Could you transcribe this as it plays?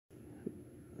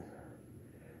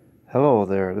Hello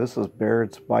there, this is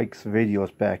Baird's Bikes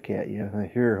Videos back at you.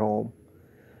 Here home.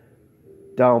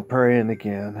 Down praying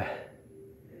again.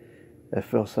 I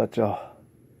feel such a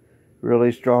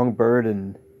really strong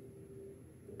burden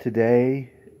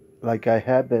today, like I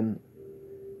have been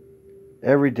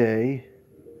every day.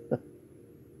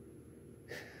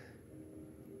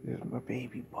 There's my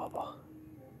baby Bubba.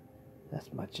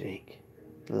 That's my Jake.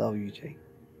 Love you, Jake.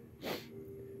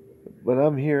 But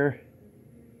I'm here.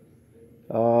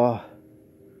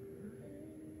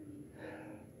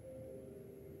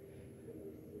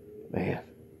 Man,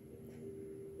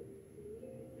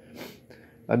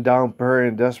 I'm down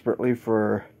praying desperately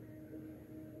for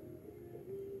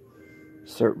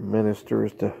certain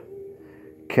ministers to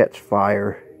catch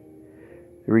fire,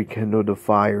 rekindle the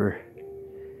fire,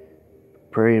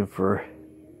 praying for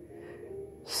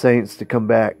saints to come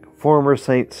back. Former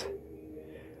saints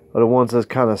are the ones that's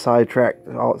kind of sidetracked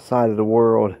outside of the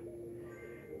world.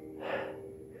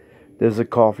 There's a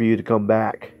call for you to come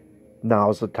back.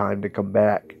 Now's the time to come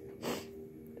back.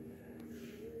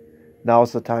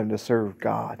 Now's the time to serve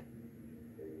God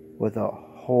with a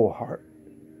whole heart.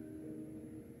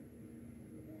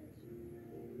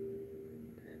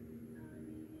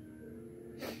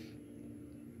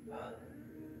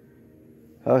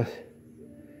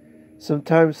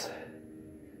 Sometimes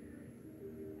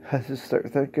I just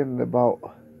start thinking about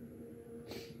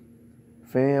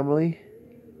family,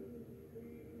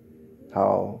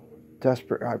 how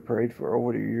desperate I prayed for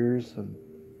over the years, and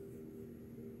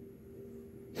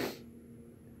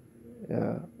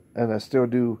I still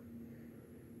do.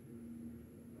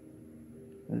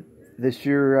 This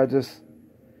year I just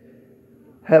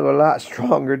have a lot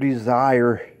stronger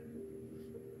desire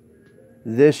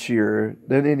this year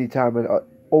than any time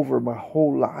over my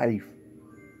whole life,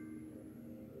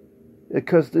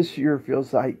 because this year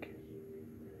feels like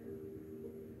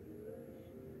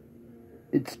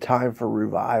it's time for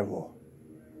revival.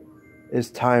 It's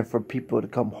time for people to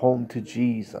come home to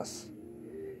Jesus.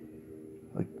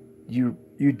 Like you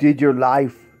did your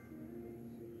life.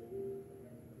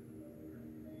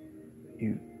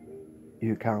 You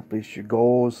accomplished your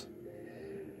goals.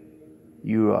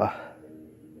 You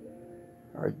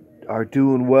are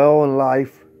doing well in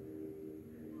life.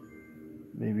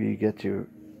 Maybe you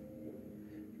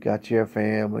got your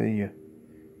family, you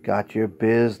got your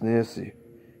business,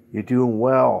 you're doing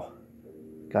well,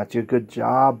 got you a good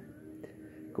job,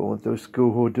 going through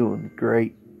school, doing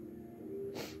great.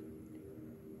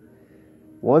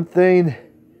 One thing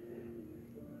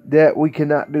that we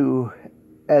cannot do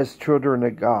as children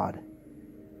of God,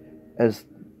 as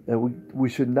that we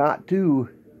should not do,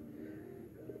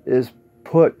 is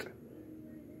put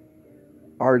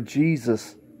our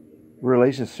Jesus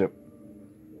relationship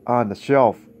on the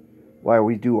shelf while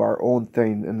we do our own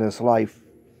thing in this life.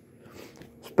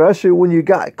 Especially when you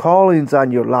got callings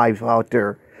on your life out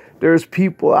there. There's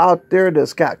people out there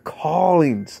that's got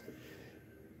callings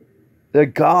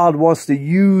that God wants to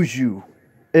use you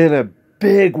in a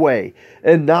big way.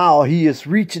 And now He is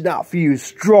reaching out for you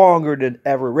stronger than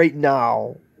ever right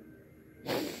now.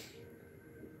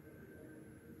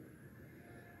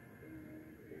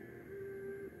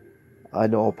 I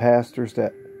know pastors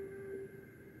that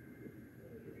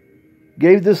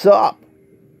gave this up.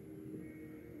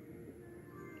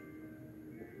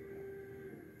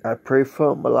 I pray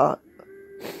for them a lot.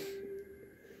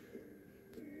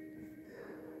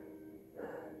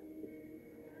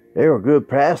 They were good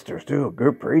pastors too,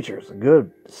 good preachers,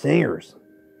 good singers,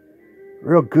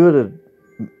 real good at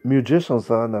musicians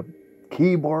on the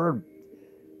keyboard,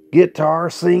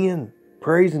 guitar, singing,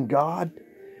 praising God.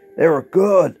 They were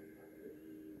good.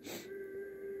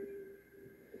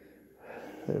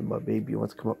 And my baby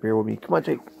wants to come up here with me. Come on,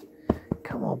 Jake.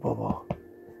 Come on, Bubba.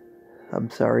 I'm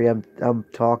sorry, I'm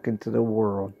talking to the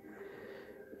world.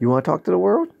 You want to talk to the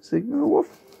world? Say, woof.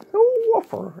 Oh,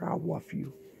 woofer. I'll woof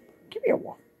you. Give me a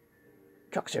woof.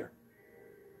 Chuck, sir.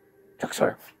 Chuck,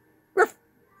 sir. Woof.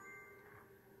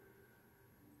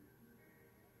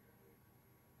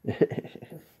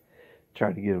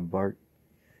 Trying to get him bark.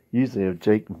 Usually if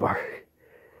Jake can bark.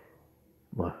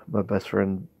 My best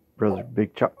friend, brother,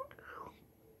 Big Chuck.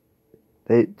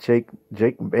 Jake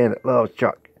and Bandit loves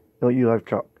Chuck. Don't you love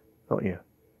Chuck? Don't you?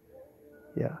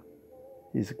 Yeah.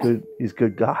 He's a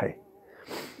good guy.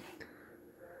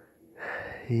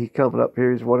 He coming up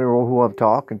here, he's wondering who I'm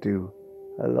talking to.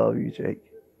 I love you, Jake.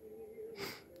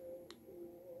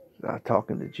 I'm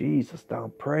talking to Jesus now.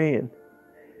 I'm praying.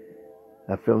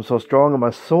 I feel so strong in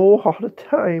my soul all the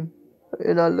time.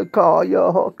 And I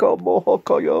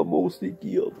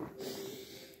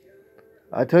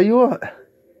tell you what.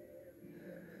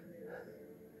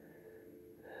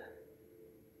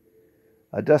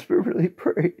 I desperately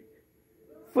pray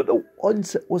for the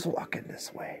ones that was walking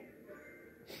this way.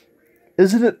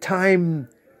 Isn't it time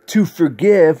to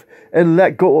forgive and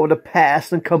let go of the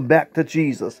past and come back to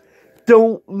Jesus?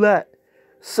 Don't let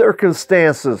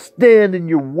circumstances stand in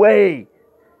your way.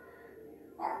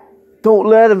 Don't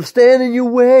let them stand in your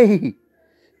way.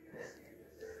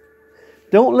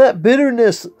 Don't let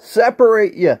bitterness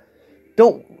separate you.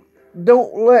 Don't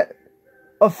let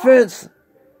offense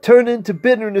turn into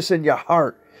bitterness in your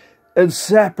heart and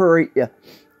separate you.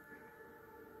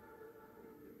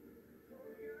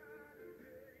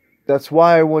 That's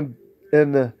why when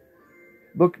in the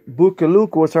book of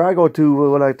Luke, which I go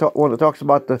to when it talks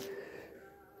about the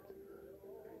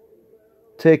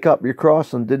take up your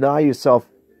cross and deny yourself,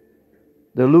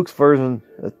 the Luke's version,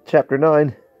 chapter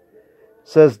 9,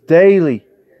 says daily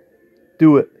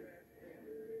do it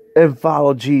and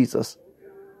follow Jesus.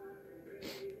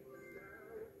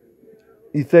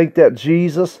 You think that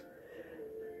Jesus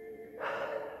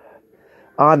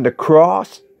on the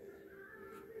cross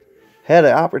had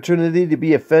an opportunity to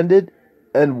be offended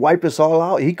and wipe us all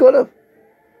out? He could have.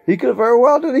 He could have very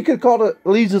well done. He could have called the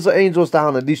legions of angels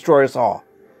down and destroy us all.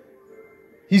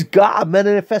 He's God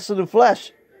manifested in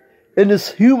flesh. In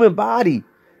this human body.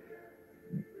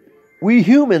 We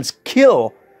humans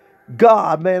kill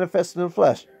God manifested in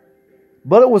flesh.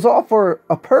 But it was all for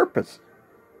a purpose.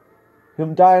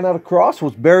 Him dying on the cross,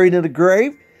 was buried in a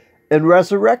grave, and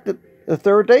resurrected the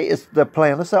third day is the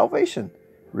plan of salvation.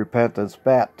 Repentance,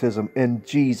 baptism in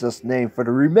Jesus' name for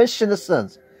the remission of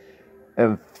sins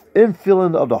and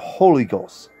infilling of the Holy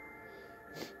Ghost.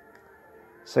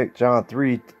 St. John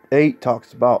 3:8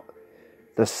 talks about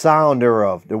the sound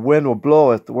thereof. The wind will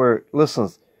blow it where it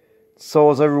listens.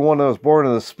 So is everyone that was born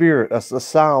of the Spirit. That's the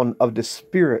sound of the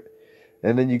Spirit.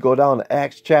 And then you go down to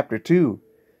Acts chapter 2,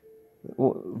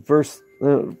 verse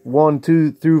 1,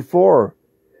 2 through 4.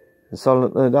 And so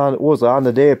it was on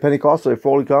the day of Pentecost, they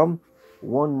fully come,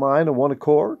 one mind and one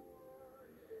accord.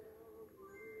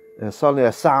 And suddenly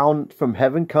a sound from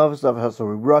heaven comes as a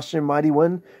rushing mighty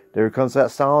wind. There comes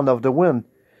that sound of the wind.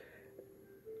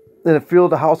 And it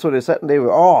filled the house where they sat, and they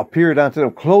were all appeared unto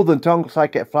them, clothing tongues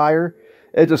like a fire.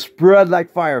 It just spread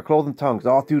like fire, clothing tongues,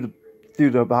 all through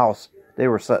the house they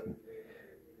were sitting.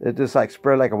 It just like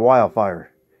spread like a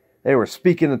wildfire. They were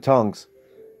speaking in tongues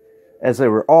as they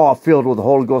were all filled with the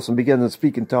Holy Ghost and began to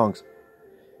speak in tongues.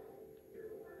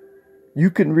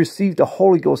 You can receive the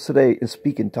Holy Ghost today and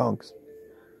speak in tongues.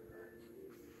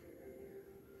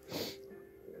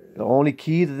 The only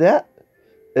key to that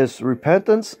is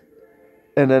repentance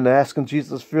and then asking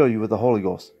Jesus to fill you with the Holy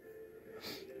Ghost.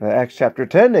 In Acts chapter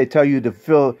 10, they tell you to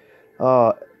fill,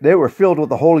 they were filled with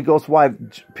the Holy Ghost while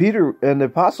Peter and the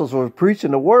apostles were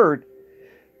preaching the word.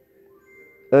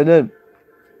 And then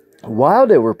while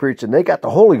they were preaching, they got the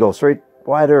Holy Ghost right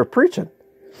while they were preaching.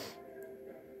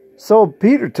 So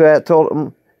Peter told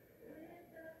them,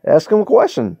 ask him a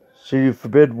question. Should you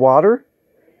forbid water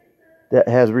that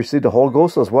has received the Holy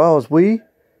Ghost as well as we?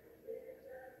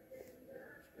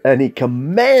 And he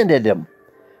commanded them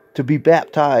to be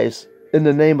baptized in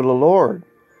the name of the Lord.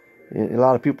 A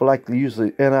lot of people like to use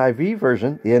the NIV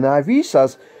version. The NIV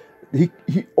says he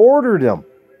ordered them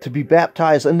to be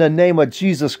baptized in the name of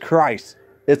Jesus Christ.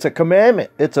 It's a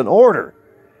commandment. It's an order.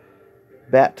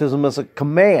 Baptism is a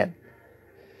command.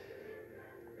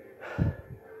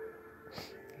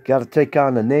 You got to take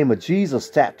on the name of Jesus.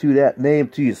 Tattoo that name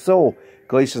to your soul.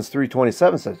 Galatians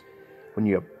 3:27 says, when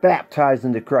you're baptized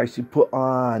into Christ, you put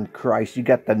on Christ. You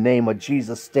got the name of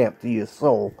Jesus stamped to your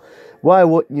soul. Why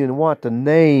wouldn't you want the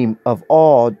name above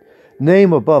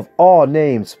all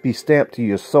names be stamped to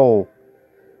your soul?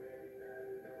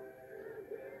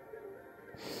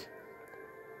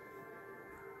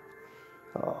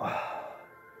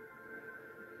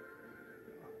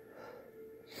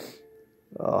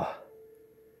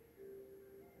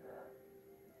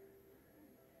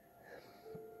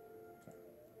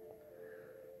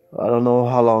 I don't know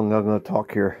how long I'm going to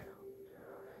talk here,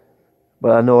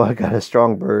 but I know I got a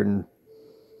strong burden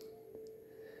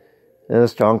and a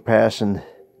strong passion.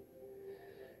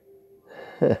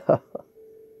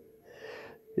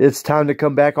 It's time to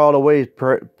come back all the way,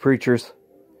 preachers.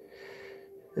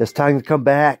 It's time to come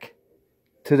back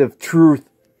to the truth.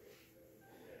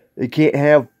 You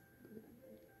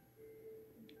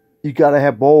got to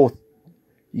have both.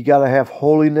 You got to have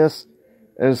holiness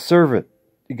and servant.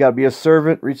 You got to be a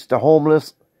servant, reach the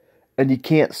homeless, and you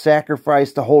can't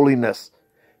sacrifice the holiness.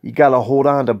 You got to hold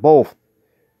on to both.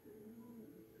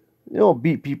 You don't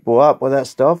beat people up with that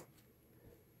stuff.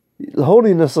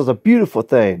 Holiness is a beautiful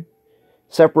thing.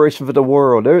 Separation from the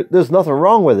world. There's nothing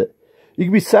wrong with it. You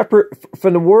can be separate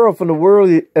from the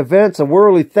worldly events and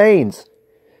worldly things.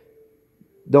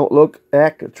 Don't look,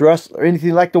 act, dress, or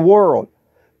anything like the world.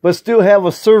 But still have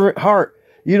a servant heart.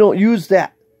 You don't use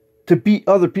that to beat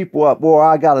other people up. Well,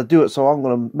 I got to do it, so I'm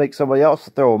going to make somebody else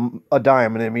throw a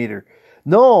dime in their meter.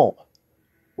 No.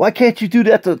 Why can't you do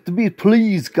that to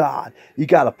please God? You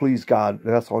got to please God.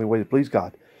 That's the only way to please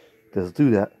God. Just do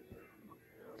that.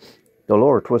 The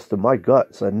Lord twisted my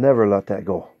guts. I never let that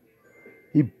go.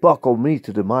 He buckled me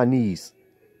to my knees.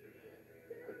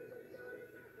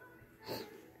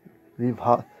 Leave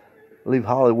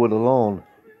Hollywood alone.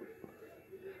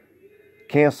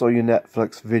 Cancel your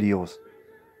Netflix videos.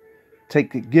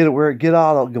 Get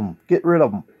out of them. Get rid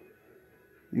of them.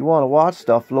 You want to watch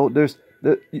stuff?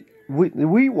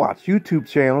 We watch YouTube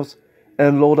channels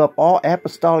and load up all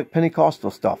apostolic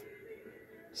Pentecostal stuff.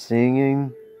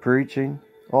 Singing, preaching,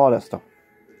 all that stuff.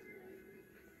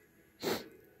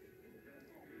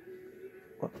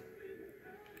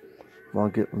 I'm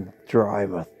getting dry.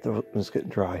 My throat is getting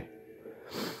dry.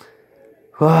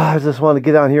 I just want to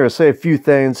get on here and say a few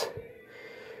things.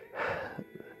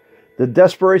 The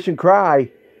desperation cry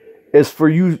is for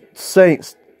you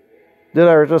saints that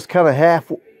are just kind of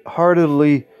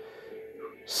half-heartedly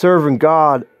serving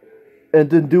God and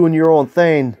then doing your own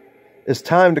thing. It's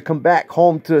time to come back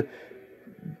home to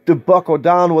buckle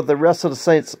down with the rest of the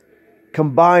saints.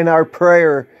 Combine our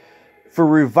prayer for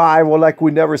revival like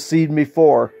we never seen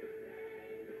before.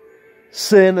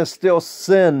 Sin is still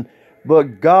sin,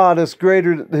 but God is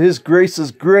greater. His grace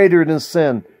is greater than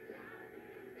sin.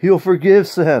 He'll forgive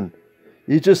sin.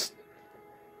 You just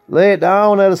lay it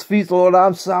down at His feet. Lord,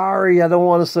 I'm sorry. I don't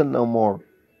want to sin no more.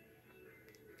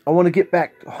 I want to get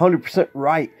back 100%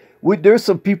 right. There's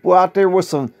some people out there with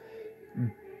some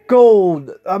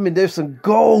gold. I mean, there's some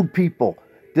gold people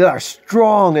that are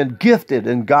strong and gifted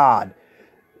in God.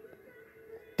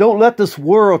 Don't let this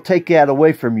world take that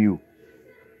away from you.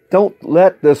 Don't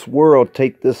let this world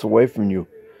take this away from you.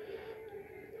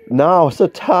 Now it's the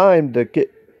time to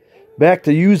get back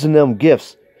to using them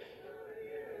gifts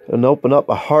and open up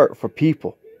a heart for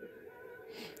people.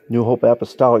 New Hope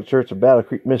Apostolic Church of Battle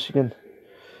Creek, Michigan.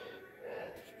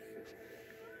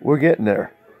 We're getting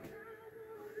there.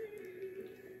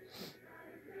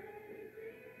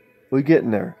 We're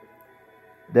getting there.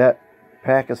 That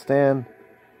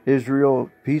Pakistan-Israel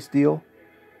peace deal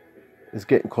is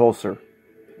getting closer.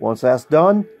 Once that's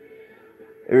done,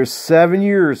 there's 7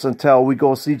 years until we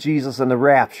go see Jesus in the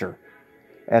rapture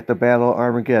at the Battle of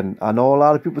Armageddon. I know a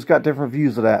lot of people's got different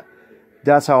views of that.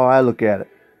 That's how I look at it.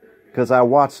 Because I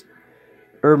watched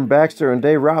Urban Baxter and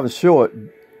Dave Robbins show it.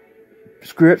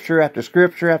 Scripture after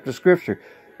scripture after scripture.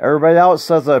 Everybody else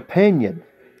says an opinion.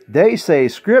 They say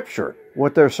scripture.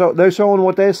 What they're showing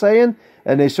what they're saying,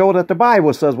 and they show that the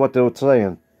Bible says what they're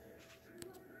saying.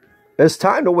 It's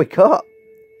time to wake up.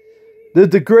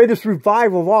 The greatest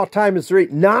revival of all time is right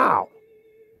now.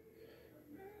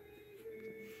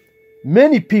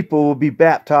 Many people will be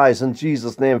baptized in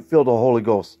Jesus' name and filled with the Holy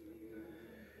Ghost.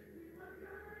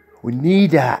 We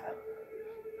need that.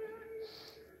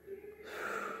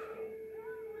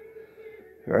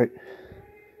 Right?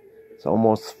 It's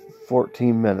almost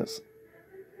 14 minutes.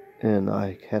 And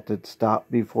I had to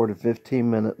stop before the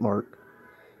 15-minute mark.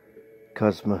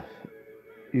 Because my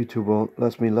YouTube won't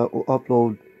let me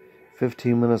upload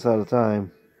 15 minutes at a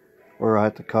time, or I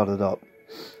have to cut it up.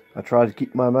 I try to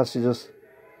keep my messages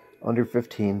under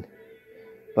 15,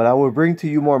 but I will bring to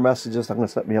you more messages. I'm going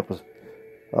to set me up a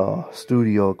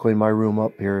studio, clean my room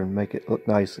up here and make it look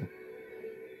nice, and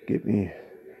get me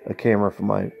a camera for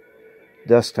my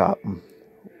desktop and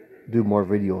do more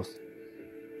videos.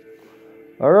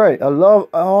 Alright, I love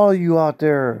all of you out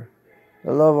there.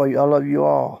 I love you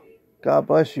all. God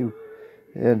bless you.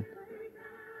 And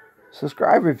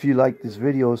subscribe if you like these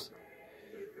videos.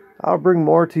 I'll bring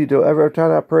more to you. Every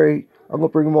time I pray, I'm going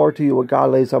to bring more to you what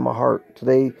God lays on my heart.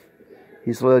 Today,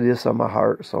 He's laid this on my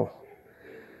heart. So,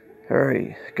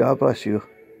 alright. God bless you.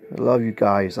 I love you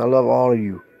guys. I love all of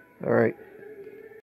you. Alright.